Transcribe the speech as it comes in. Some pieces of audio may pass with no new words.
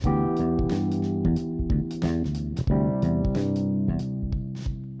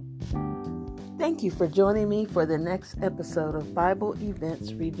Thank you for joining me for the next episode of Bible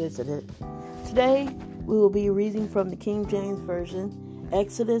Events Revisited. Today, we will be reading from the King James Version,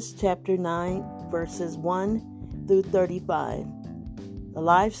 Exodus chapter 9, verses 1 through 35. The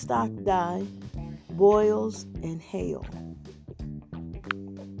livestock die, boils, and hail.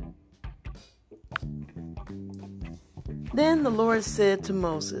 Then the Lord said to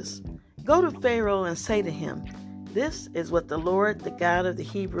Moses, "Go to Pharaoh and say to him, 'This is what the Lord, the God of the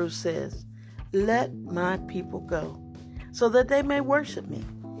Hebrews, says. Let my people go, so that they may worship me.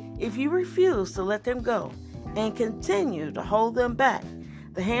 If you refuse to let them go and continue to hold them back,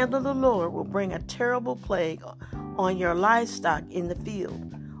 the hand of the Lord will bring a terrible plague on your livestock in the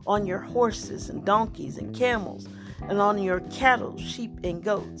field, on your horses and donkeys and camels, and on your cattle, sheep, and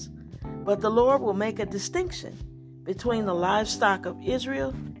goats. But the Lord will make a distinction between the livestock of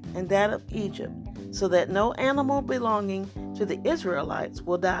Israel and that of Egypt, so that no animal belonging to the Israelites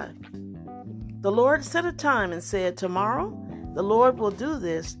will die.' The Lord set a time and said, 'Tomorrow the Lord will do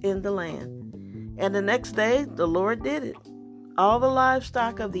this in the land.' And the next day the Lord did it. All the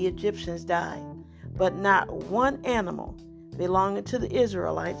livestock of the Egyptians died, but not one animal belonging to the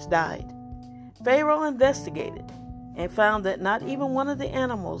Israelites died. Pharaoh investigated and found that not even one of the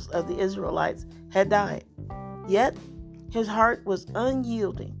animals of the Israelites had died. Yet his heart was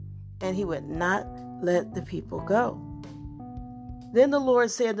unyielding, and he would not let the people go. Then the Lord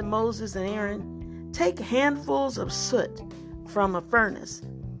said to Moses and Aaron, 'Take handfuls of soot from a furnace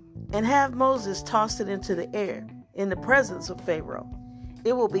and have Moses toss it into the air in the presence of Pharaoh.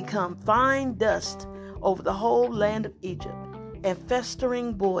 It will become fine dust over the whole land of Egypt, and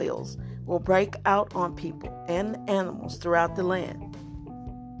festering boils will break out on people and animals throughout the land.'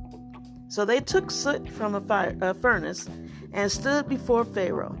 So they took soot from a furnace and stood before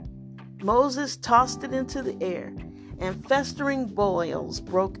Pharaoh. Moses tossed it into the air, and festering boils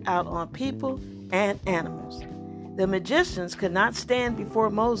broke out on people and animals. The magicians could not stand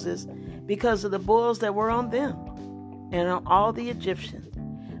before Moses because of the boils that were on them and on all the Egyptians.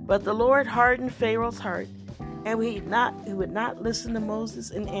 But the Lord hardened Pharaoh's heart, and he would not listen to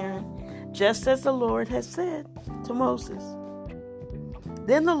Moses and Aaron, just as the Lord had said to Moses.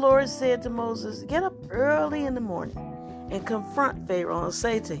 Then the Lord said to Moses, 'Get up early in the morning and confront Pharaoh and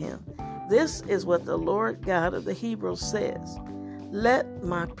say to him, "This is what the Lord God of the Hebrews says. Let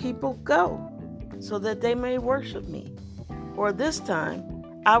my people go, so that they may worship me. For this time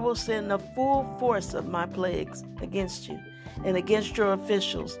I will send the full force of my plagues against you and against your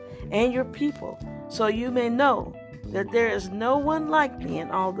officials and your people, so you may know that there is no one like me in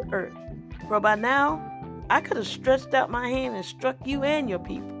all the earth. For by now I could have stretched out my hand and struck you and your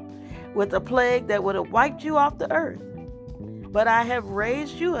people with a plague that would have wiped you off the earth. But I have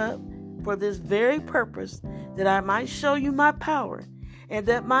raised you up for this very purpose, that I might show you my power, and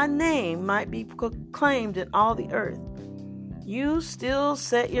that my name might be proclaimed in all the earth. You still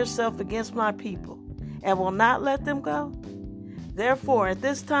set yourself against my people, and will not let them go. Therefore, at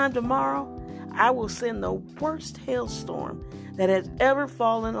this time tomorrow, I will send the worst hailstorm that has ever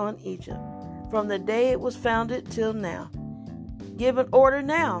fallen on Egypt, from the day it was founded till now. Give an order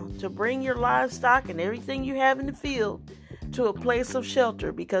now to bring your livestock and everything you have in the field to a place of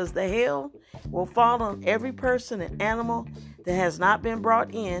shelter, because the hail will fall on every person and animal that has not been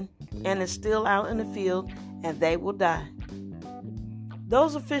brought in and is still out in the field, and they will die.'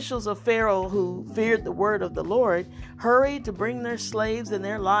 Those officials of Pharaoh who feared the word of the Lord hurried to bring their slaves and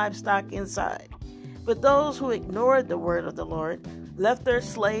their livestock inside. But those who ignored the word of the Lord left their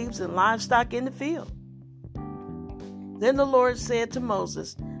slaves and livestock in the field. Then the Lord said to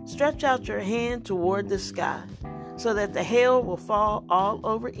Moses, 'Stretch out your hand toward the sky, so that the hail will fall all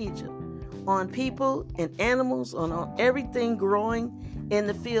over Egypt, on people and animals, and on everything growing in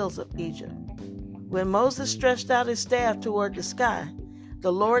the fields of Egypt.' When Moses stretched out his staff toward the sky,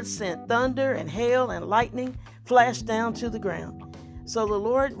 the Lord sent thunder and hail, and lightning flashed down to the ground. So the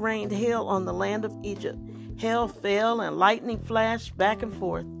Lord rained hail on the land of Egypt. Hail fell and lightning flashed back and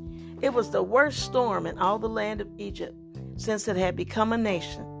forth. It was the worst storm in all the land of Egypt since it had become a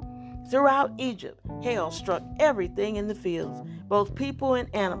nation. Throughout Egypt, hail struck everything in the fields, both people and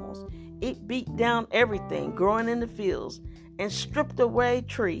animals. It beat down everything growing in the fields and stripped away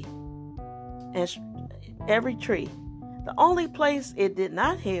every tree. The only place it did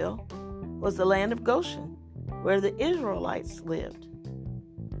not hail was the land of Goshen, where the Israelites lived.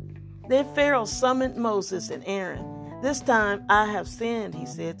 Then Pharaoh summoned Moses and Aaron. 'This time I have sinned,' he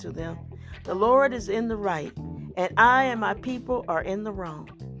said to them. 'The Lord is in the right, and I and my people are in the wrong.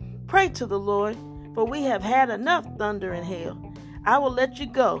 Pray to the Lord, for we have had enough thunder and hail. I will let you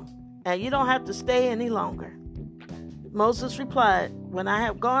go, and you don't have to stay any longer.' Moses replied, 'When I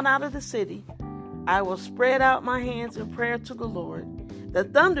have gone out of the city, I will spread out my hands in prayer to the Lord. The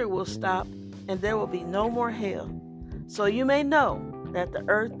thunder will stop, and there will be no more hail. So you may know that the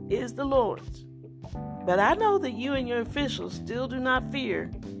earth is the Lord's. But I know that you and your officials still do not fear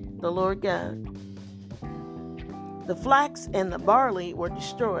the Lord God. The flax and the barley were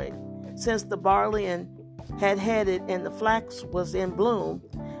destroyed, since the barley had headed and the flax was in bloom.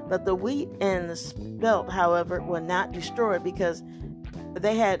 But the wheat and the spelt, however, were not destroyed because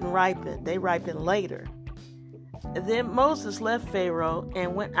they hadn't ripened. They ripened later. Then Moses left Pharaoh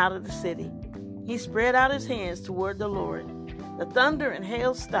and went out of the city. He spread out his hands toward the Lord. The thunder and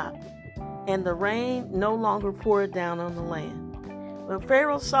hail stopped, and the rain no longer poured down on the land. When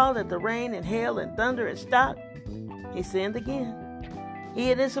Pharaoh saw that the rain and hail and thunder had stopped, he sinned again.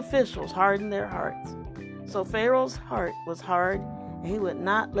 He and his officials hardened their hearts. So Pharaoh's heart was hard, and he would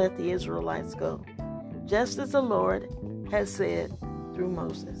not let the Israelites go, just as the Lord had said through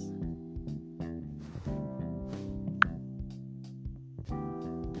Moses.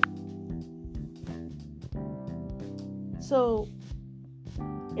 So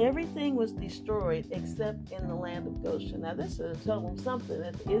everything was destroyed except in the land of Goshen. Now this is telling them something,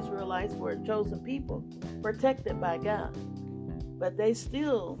 that the Israelites were a chosen people, protected by God. But they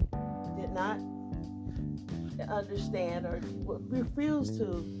still did not understand or refused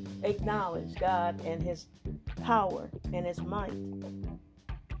to acknowledge God and his power and his might.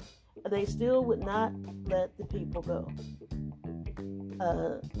 They still would not let the people go.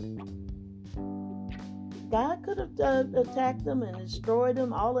 God could have attacked them and destroyed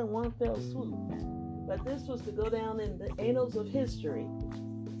them all in one fell swoop. But this was to go down in the annals of history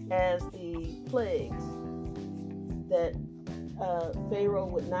as the plagues that Pharaoh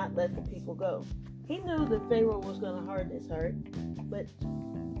would not let the people go. He knew that Pharaoh was going to harden his heart,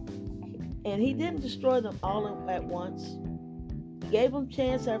 and he didn't destroy them all at once. He gave them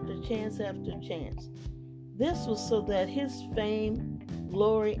chance after chance after chance. This was so that his fame,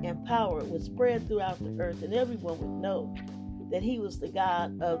 glory, and power would spread throughout the earth, and everyone would know that he was the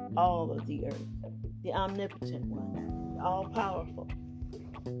God of all of the earth, the omnipotent one, the all-powerful.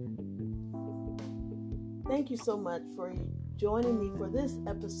 Thank you so much for joining me for this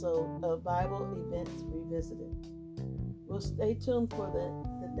episode of Bible Events Revisited. We'll stay tuned for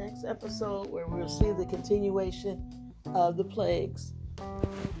the next episode where we'll see the continuation of the plagues.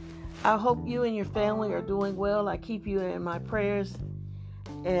 I hope you and your family are doing well. I keep you in my prayers,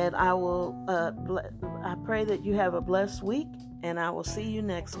 and I pray that you have a blessed week, and I will see you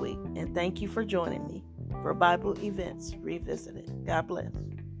next week. And thank you for joining me for Bible Events Revisited. God bless.